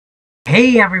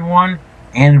Hey everyone,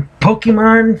 and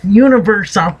Pokemon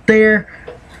universe out there,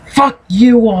 fuck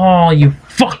you all, you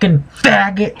fucking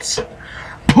faggots.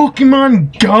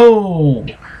 Pokemon Go!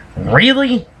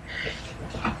 Really?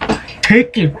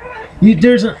 Take it.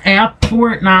 There's an app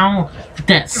for it now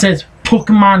that says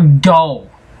Pokemon Go.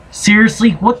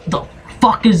 Seriously? What the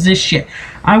fuck is this shit?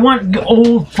 I want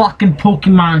old fucking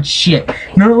Pokemon shit.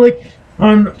 Not like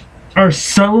on our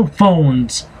cell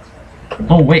phones.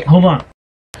 Oh wait, hold on.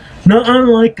 Not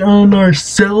unlike on our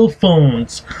cell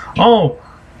phones. Oh,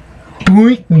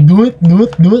 doink, doink,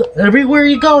 doink, doink. Everywhere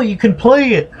you go, you can play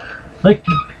it. Like,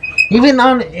 even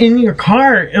in your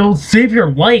car, it'll save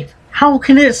your life. How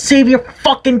can it save your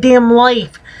fucking damn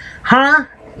life? Huh?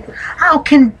 How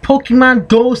can Pokemon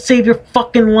Go save your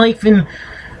fucking life when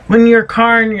your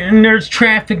car and there's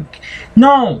traffic?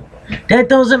 No, that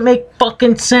doesn't make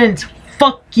fucking sense.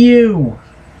 Fuck you.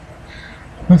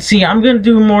 Let's see, I'm gonna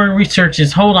do more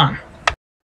researches. Hold on.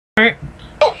 Alright.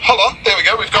 Oh, hold on. There we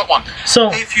go. We've got one. So,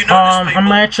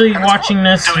 I'm actually watching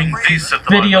this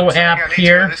video app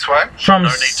here from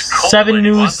 7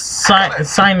 News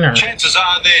Signer. Chances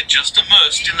are they're just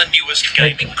immersed in the newest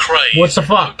gaming craze. What the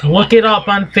fuck? Look it up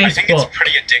on Facebook. I think it's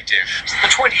pretty addictive.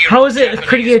 How is it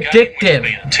pretty addictive?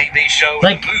 A TV show,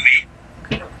 like, a movie.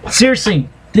 Seriously,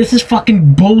 this is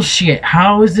fucking bullshit.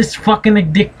 How is this fucking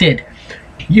addicted?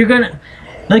 You're gonna,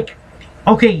 like,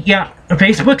 okay, yeah,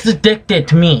 Facebook's addicted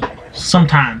to me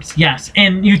sometimes, yes,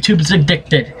 and YouTube's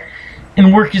addicted,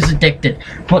 and work is addicted.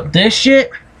 But this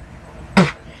shit,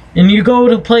 and you go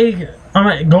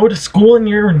to school and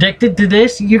you're addicted to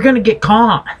this, you're gonna get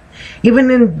caught.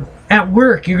 Even at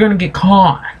work, you're gonna get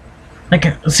caught. Like,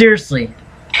 seriously.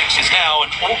 This is now an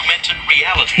augmented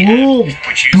reality app,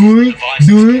 which uses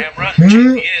devices, camera,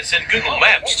 GPS, and Google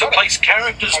Maps to place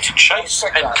characters to chase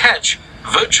and catch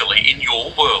virtually in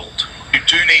your world. You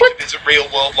do need to visit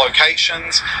real-world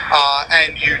locations,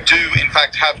 and you do, in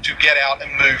fact, have to get out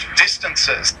and move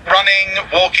distances. Running,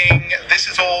 walking, this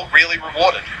is all really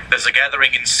rewarded. There's a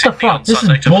gathering in Sydney on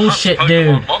Sunday to hunt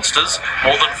Pokémon monsters.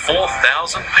 More than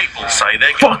 4,000 people say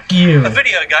they're going. Fuck you. A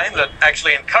video game that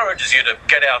actually encourages you to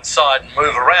get outside and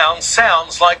move around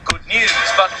sounds like good news,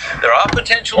 but there are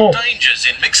potential dangers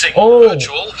in mixing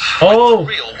virtual with the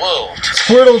real world.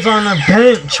 Squirtle's on a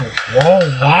bench.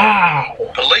 Whoa, wow.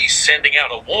 Police sending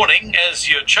out a warning as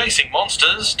you're chasing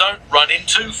monsters, don't run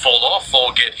into, fall off,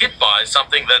 or get hit by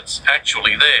something that's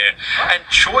actually there. And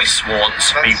Choice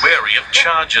warns, be wary of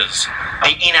charges.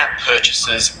 The in-app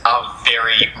purchases are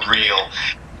very real.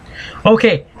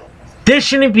 Okay, this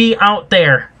shouldn't be out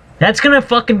there. That's gonna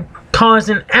fucking cause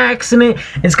an accident.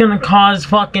 It's gonna cause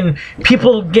fucking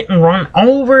people getting run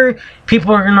over.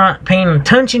 People are not paying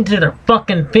attention to their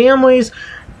fucking families.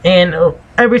 And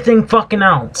everything fucking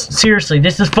else. Seriously,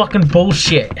 this is fucking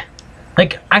bullshit.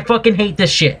 Like, I fucking hate this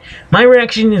shit. My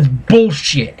reaction is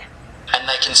bullshit. And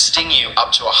they can sting you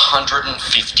up to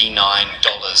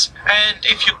 $159. And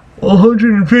if you...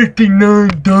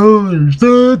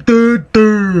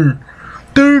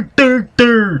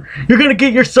 $159. You're gonna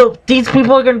get yourself... These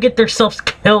people are gonna get themselves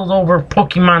killed over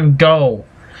Pokemon Go.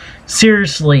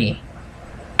 Seriously.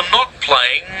 I'm not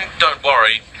playing, don't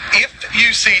worry. If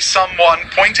you see someone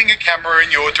pointing a camera in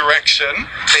your direction,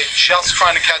 they're just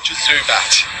trying to catch a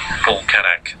Zubat. Paul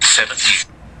Kadak, 70.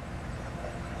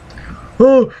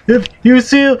 Oh, if you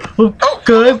see a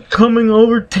guy coming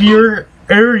over to your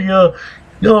area,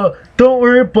 don't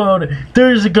worry about it.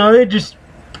 There's a guy just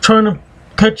trying to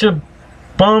catch a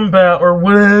Bombat or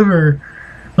whatever,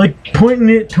 like pointing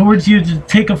it towards you to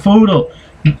take a photo.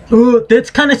 Oh, that's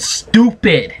kind of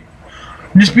stupid.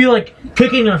 Just be like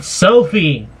taking a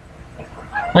selfie.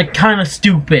 Like, kind of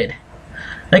stupid.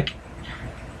 Like,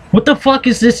 what the fuck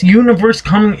is this universe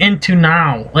coming into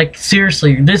now? Like,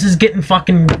 seriously, this is getting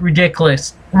fucking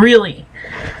ridiculous. Really.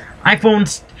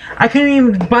 iPhones, I couldn't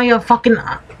even buy a fucking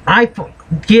iPhone.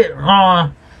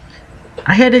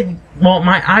 I had to, well,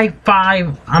 my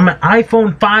iPhone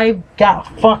 5 got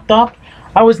fucked up.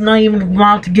 I was not even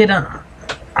allowed to get an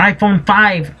iPhone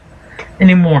 5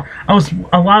 anymore. I was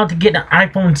allowed to get an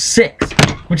iPhone 6,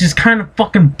 which is kind of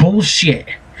fucking bullshit.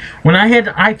 When I had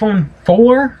the iPhone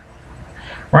 4,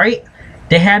 right,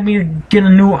 they had me get a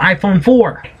new iPhone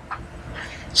 4.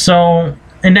 So,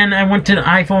 and then I went to the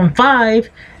iPhone 5,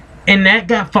 and that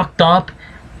got fucked up,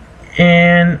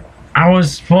 and I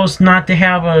was supposed not to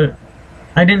have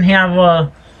I didn't have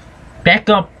a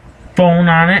backup phone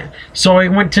on it, so I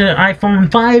went to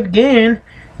iPhone 5 again,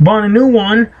 bought a new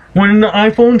one, when the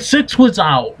iPhone 6 was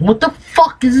out. What the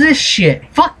fuck is this shit?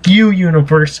 Fuck you,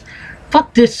 universe.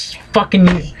 Fuck this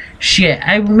fucking Shit,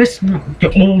 I miss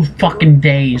the old fucking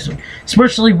days.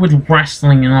 Especially with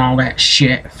wrestling and all that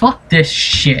shit. Fuck this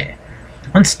shit.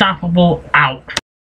 Unstoppable out.